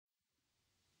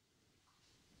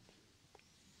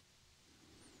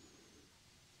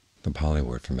The Pali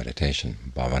word for meditation,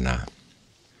 bhavana,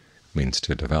 means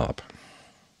to develop,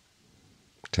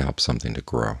 to help something to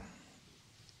grow.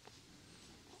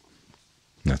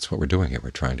 And that's what we're doing here. We're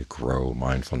trying to grow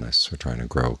mindfulness. We're trying to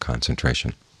grow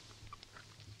concentration.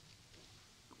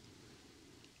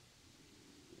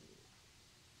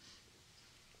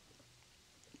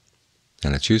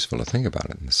 And it's useful to think about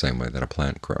it in the same way that a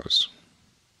plant grows.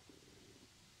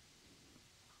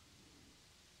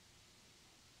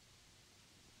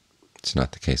 It's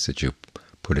not the case that you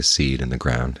put a seed in the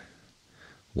ground,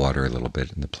 water a little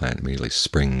bit, and the plant immediately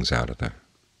springs out of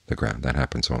the ground. That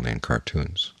happens only in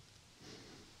cartoons.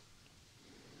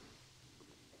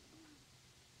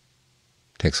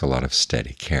 It takes a lot of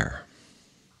steady care.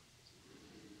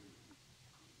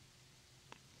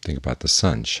 Think about the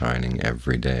sun shining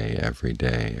every day, every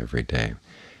day, every day,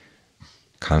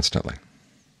 constantly.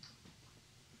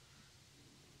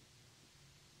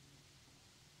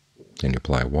 And you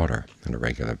apply water on a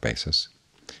regular basis,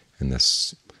 and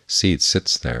this seed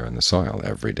sits there in the soil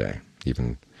every day,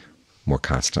 even more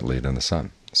constantly than the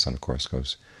sun. The sun, of course,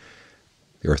 goes,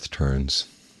 the earth turns,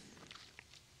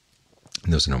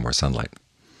 and there's no more sunlight.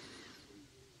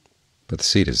 But the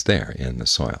seed is there in the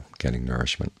soil, getting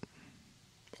nourishment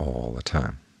all the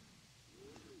time.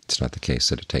 It's not the case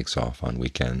that it takes off on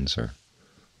weekends or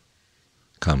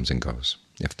comes and goes.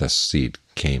 If the seed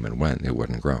came and went, it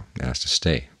wouldn't grow. It has to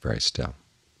stay very still.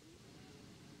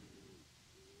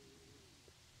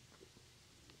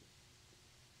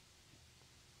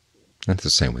 And it's the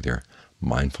same with your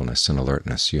mindfulness and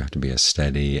alertness. You have to be as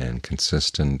steady and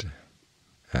consistent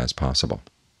as possible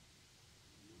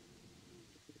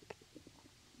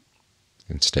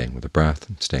in staying with the breath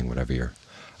and staying whatever your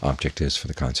object is for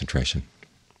the concentration.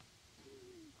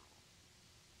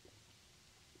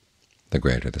 The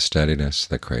greater the steadiness,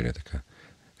 the greater the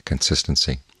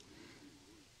consistency,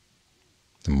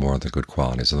 the more the good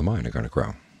qualities of the mind are going to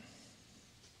grow.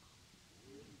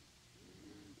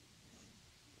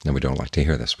 And we don't like to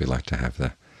hear this. We like to have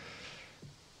the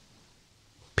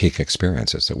peak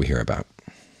experiences that we hear about.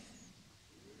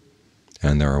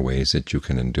 And there are ways that you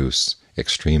can induce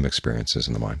extreme experiences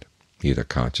in the mind, either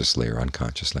consciously or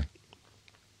unconsciously.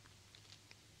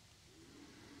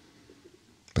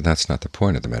 But that's not the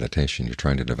point of the meditation. You're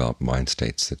trying to develop mind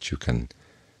states that you can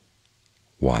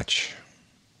watch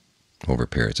over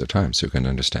periods of time, so you can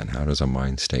understand how does a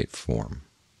mind state form.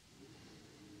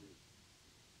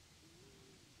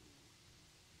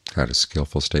 How do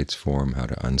skillful states form? How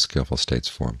do unskillful states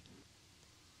form?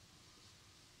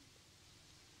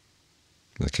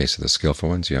 In the case of the skillful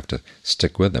ones, you have to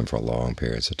stick with them for long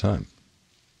periods of time.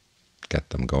 Get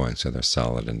them going so they're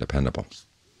solid and dependable,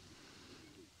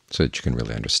 so that you can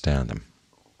really understand them.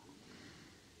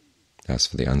 As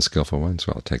for the unskillful ones,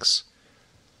 well, it takes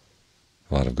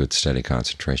a lot of good steady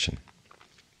concentration.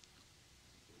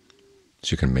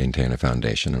 So you can maintain a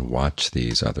foundation and watch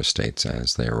these other states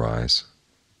as they arise,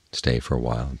 stay for a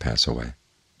while and pass away,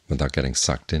 without getting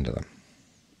sucked into them.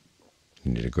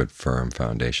 You need a good firm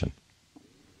foundation.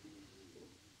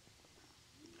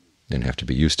 And you have to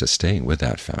be used to staying with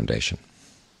that foundation,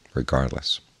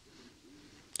 regardless.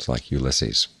 It's like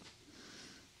Ulysses,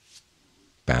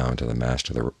 bound to the mast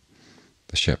of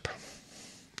the ship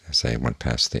as they went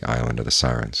past the island of the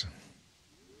Sirens.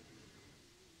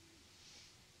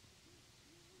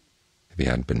 If he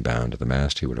hadn't been bound to the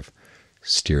mast, he would have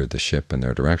steered the ship in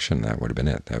their direction. That would have been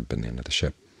it. That would have been the end of the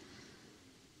ship.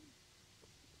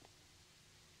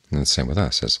 And the same with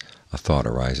us. As a thought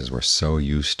arises, we're so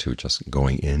used to just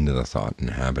going into the thought,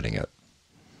 inhabiting it,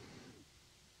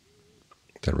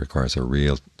 that it requires a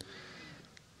real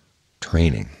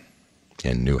training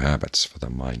in new habits for the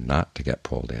mind not to get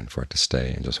pulled in, for it to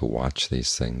stay and just watch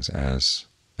these things as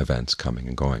events coming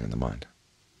and going in the mind.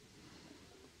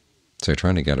 So you're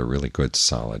trying to get a really good,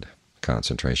 solid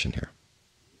concentration here.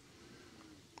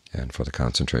 And for the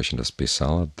concentration to be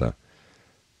solid, the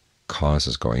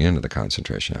causes going into the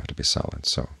concentration have to be solid.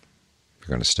 So if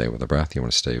you're going to stay with the breath, you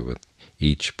want to stay with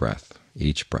each breath,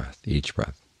 each breath, each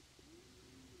breath.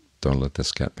 Don't let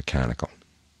this get mechanical.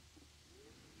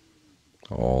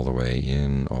 All the way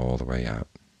in, all the way out.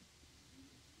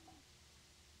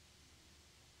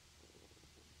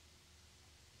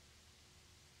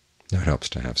 Now it helps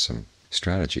to have some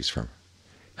strategies for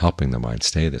helping the mind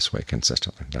stay this way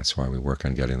consistently. That's why we work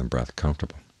on getting the breath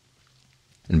comfortable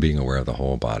and being aware of the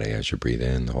whole body as you breathe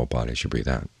in, the whole body as you breathe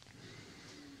out.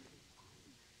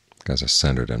 Because a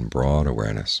centered and broad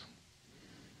awareness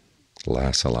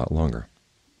lasts a lot longer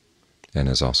and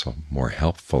is also more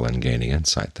helpful in gaining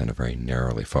insight than a very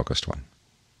narrowly focused one.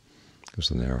 Because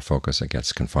the narrow focus, it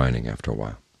gets confining after a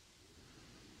while.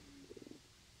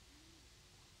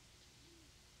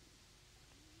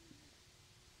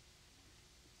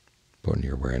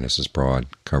 nice, is broad,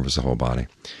 covers the whole body,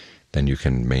 then you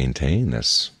can maintain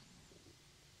this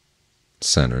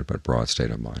centered but broad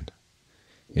state of mind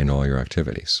in all your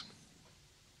activities.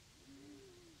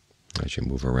 As you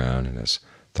move around and as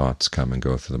thoughts come and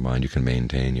go through the mind, you can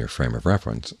maintain your frame of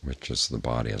reference, which is the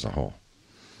body as a whole,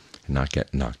 and not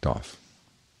get knocked off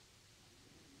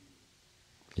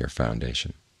your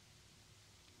foundation.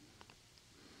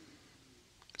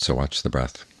 So watch the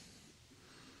breath,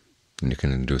 and you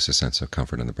can induce a sense of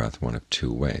comfort in the breath one of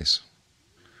two ways.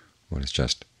 One is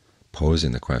just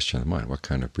posing the question in the mind, what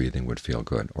kind of breathing would feel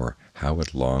good? Or how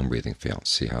would long breathing feel?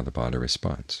 See how the body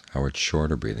responds. How would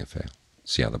shorter breathing feel?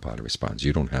 See how the body responds.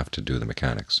 You don't have to do the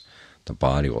mechanics. The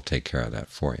body will take care of that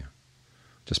for you.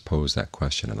 Just pose that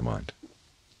question in the mind.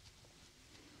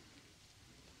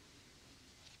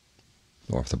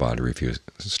 Or if the body refuses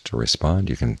to respond,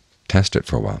 you can test it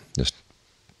for a while. Just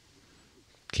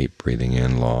keep breathing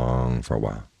in long for a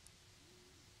while.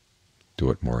 Do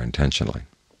it more intentionally.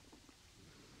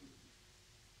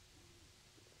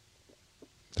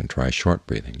 Then try short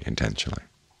breathing intentionally.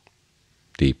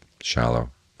 Deep, shallow,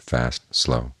 fast,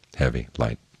 slow, heavy,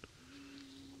 light.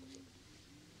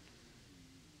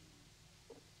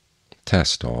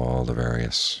 Test all the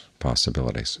various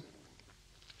possibilities.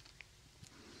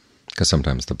 Because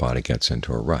sometimes the body gets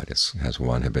into a rut. It has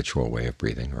one habitual way of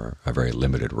breathing, or a very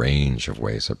limited range of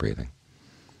ways of breathing.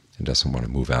 It doesn't want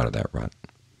to move out of that rut.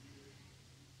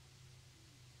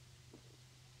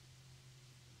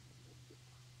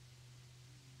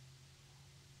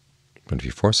 But if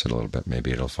you force it a little bit,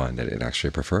 maybe it'll find that it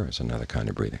actually prefers another kind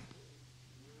of breathing.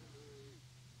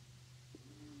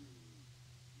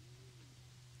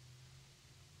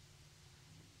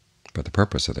 But the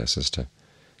purpose of this is to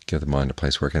give the mind a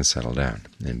place where it can settle down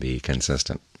and be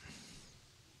consistent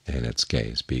in its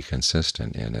gaze, be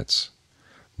consistent in its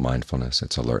mindfulness,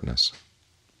 its alertness,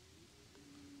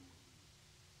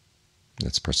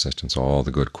 its persistence, all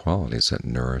the good qualities that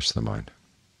nourish the mind.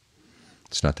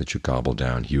 It's not that you gobble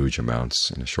down huge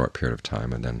amounts in a short period of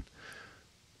time and then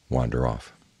wander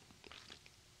off.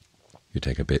 You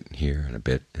take a bit here and a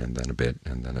bit and then a bit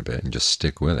and then a bit, and just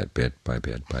stick with it bit by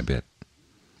bit by bit.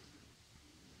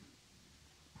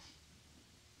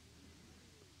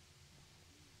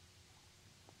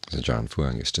 As John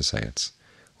Fuang used to say,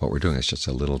 what we're doing is just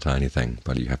a little tiny thing,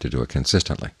 but you have to do it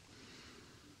consistently.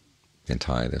 In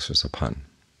Thai, this was a pun.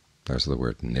 There's the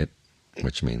word nit,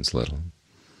 which means little,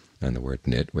 and the word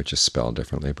nit, which is spelled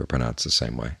differently but pronounced the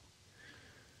same way,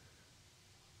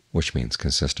 which means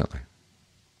consistently.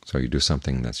 So you do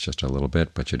something that's just a little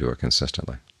bit, but you do it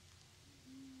consistently.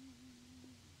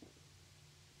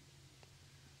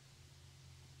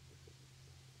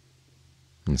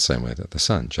 In the same way that the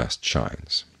sun just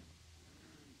shines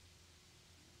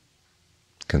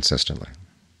consistently.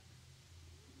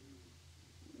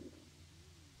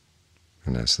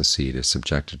 And as the seed is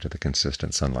subjected to the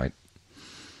consistent sunlight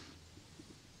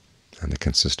and the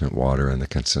consistent water and the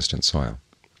consistent soil,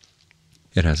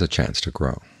 it has a chance to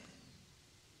grow.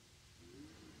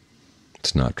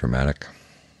 It's not dramatic.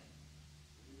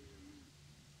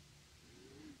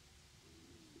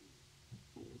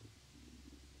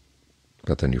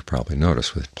 But then you've probably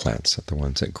noticed with plants that the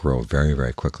ones that grow very,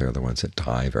 very quickly are the ones that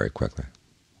die very quickly.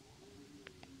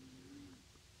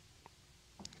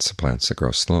 It's the plants that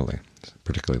grow slowly,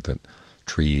 particularly the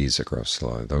trees that grow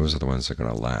slowly. Those are the ones that are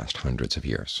going to last hundreds of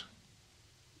years.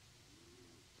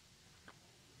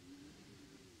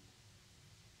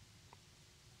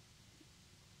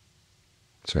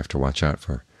 So we have to watch out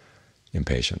for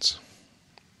impatience,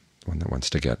 one that wants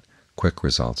to get quick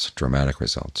results, dramatic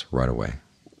results, right away.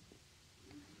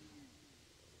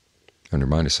 And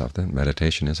remind yourself that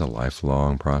meditation is a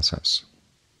lifelong process.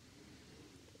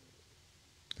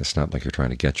 It's not like you're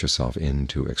trying to get yourself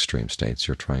into extreme states.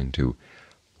 You're trying to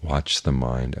watch the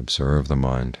mind, observe the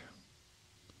mind,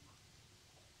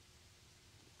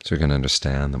 so you can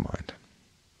understand the mind.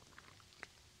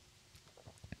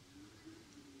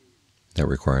 That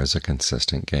requires a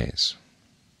consistent gaze,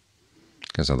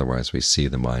 because otherwise we see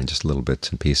the mind just little bits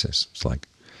and pieces. It's like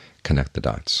connect the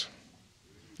dots.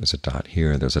 There's a dot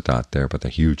here, there's a dot there, but there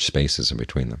are huge spaces in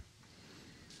between them.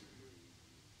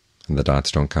 And the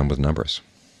dots don't come with numbers.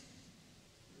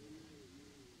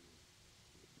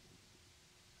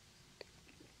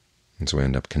 And so we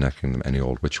end up connecting them any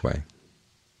old which way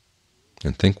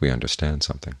and think we understand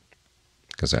something,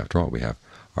 because after all we have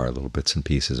our little bits and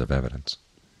pieces of evidence.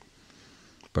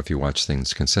 But if you watch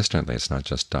things consistently, it's not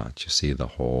just dots. You see the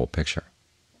whole picture.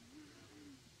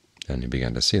 And you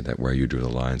begin to see that where you drew the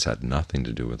lines had nothing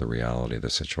to do with the reality of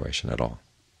the situation at all.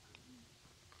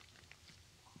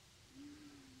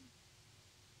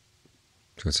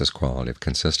 So it's this quality of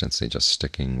consistency, just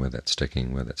sticking with it,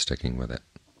 sticking with it, sticking with it.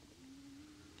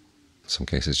 In some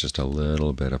cases, just a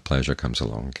little bit of pleasure comes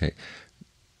along. Okay,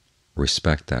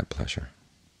 respect that pleasure.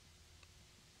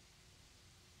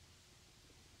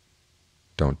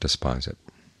 Don't despise it.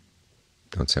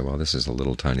 Don't say, well, this is a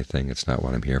little tiny thing, it's not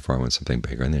what I'm here for, I want something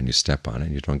bigger, and then you step on it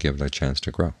and you don't give it a chance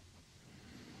to grow.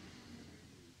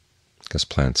 Because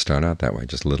plants start out that way,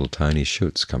 just little tiny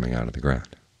shoots coming out of the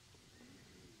ground.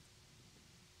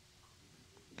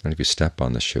 And if you step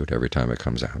on the shoot every time it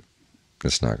comes out,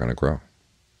 it's not going to grow.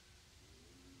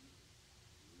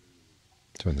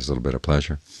 So when there's a little bit of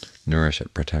pleasure, nourish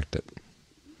it, protect it.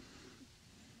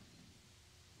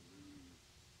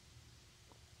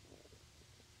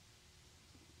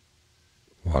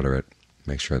 Water it,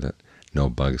 make sure that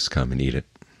no bugs come and eat it.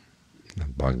 The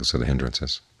bugs are the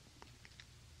hindrances.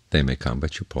 They may come,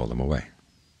 but you pull them away.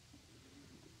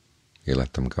 You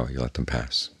let them go, you let them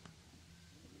pass.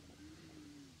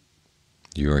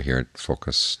 You are here to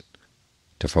focus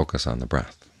on the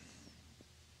breath.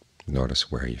 Notice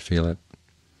where you feel it.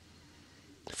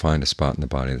 Find a spot in the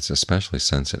body that's especially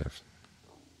sensitive,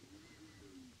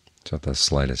 so that the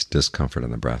slightest discomfort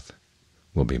in the breath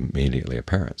will be immediately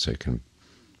apparent, so you can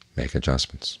make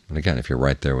adjustments. And again, if you're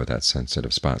right there with that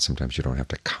sensitive spot, sometimes you don't have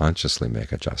to consciously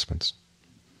make adjustments.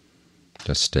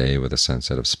 Just stay with a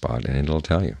sensitive spot, and it'll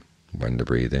tell you when to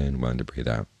breathe in, when to breathe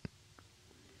out.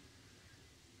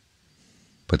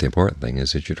 But the important thing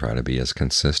is that you try to be as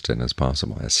consistent as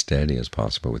possible, as steady as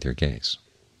possible with your gaze.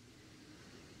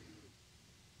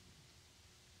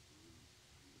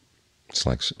 It's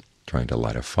like trying to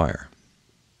light a fire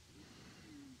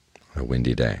on a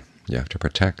windy day. You have to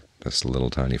protect this little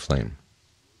tiny flame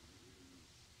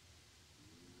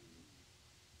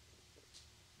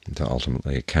until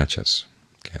ultimately it catches.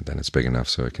 Okay, then it's big enough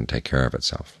so it can take care of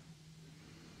itself.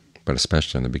 But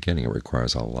especially in the beginning, it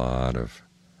requires a lot of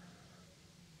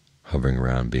hovering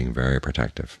around, being very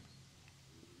protective.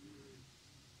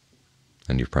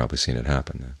 And you've probably seen it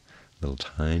happen. A little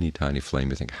tiny, tiny flame,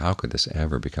 you think, how could this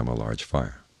ever become a large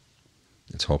fire?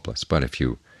 It's hopeless. But if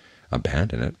you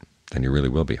abandon it, then you really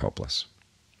will be hopeless.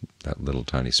 That little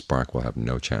tiny spark will have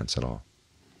no chance at all.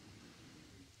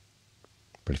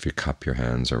 But if you cup your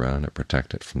hands around it,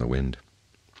 protect it from the wind,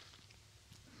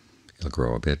 it'll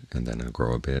grow a bit, and then it'll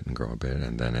grow a bit, and grow a bit,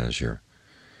 and then as you're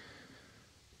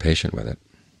patient with it,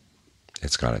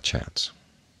 it's got a chance.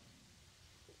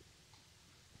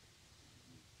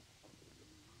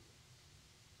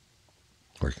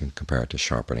 Or you can compare it to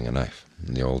sharpening a knife.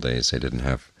 In the old days, they didn't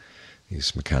have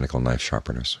these mechanical knife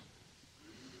sharpeners.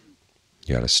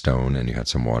 You had a stone, and you had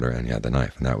some water, and you had the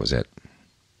knife, and that was it.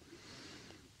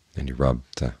 And you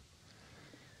rubbed the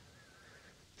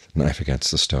knife against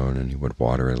the stone, and you would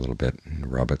water it a little bit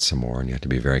and rub it some more, and you had to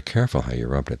be very careful how you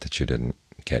rubbed it, that you didn't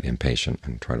get impatient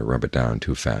and try to rub it down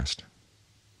too fast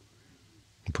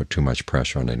and put too much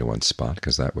pressure on any one spot,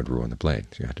 because that would ruin the blade.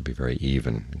 So you had to be very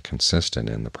even and consistent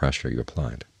in the pressure you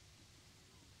applied.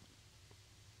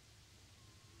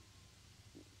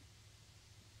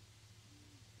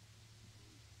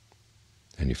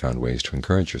 And you found ways to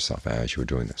encourage yourself as you were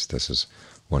doing this. This is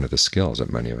one of the skills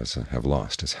that many of us have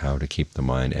lost, is how to keep the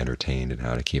mind entertained and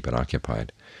how to keep it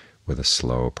occupied with a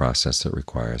slow process that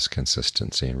requires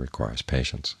consistency and requires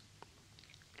patience.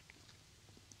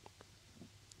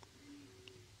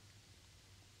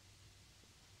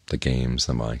 The games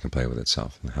the mind can play with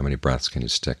itself. How many breaths can you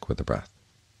stick with the breath?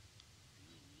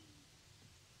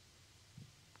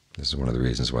 This is one of the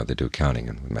reasons why they do counting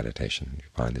in meditation. You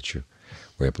find that you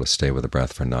were able to stay with the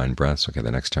breath for 9 breaths. Okay,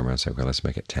 the next time around, say, okay, let's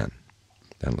make it 10.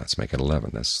 Then let's make it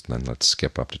 11. Then let's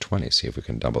skip up to 20, see if we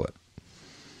can double it.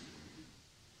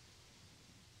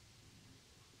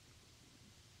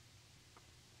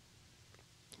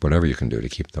 Whatever you can do to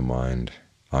keep the mind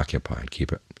occupied,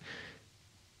 keep it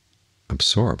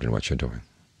absorbed in what you're doing.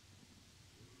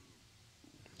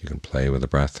 You can play with the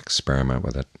breath, experiment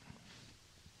with it.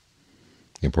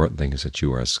 The important thing is that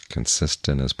you are as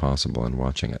consistent as possible in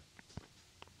watching it.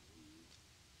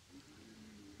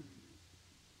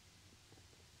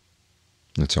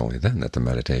 It's only then that the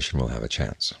meditation will have a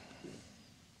chance.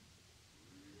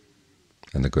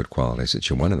 And the good qualities that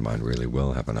you want in the mind really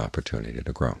will have an opportunity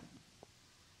to grow.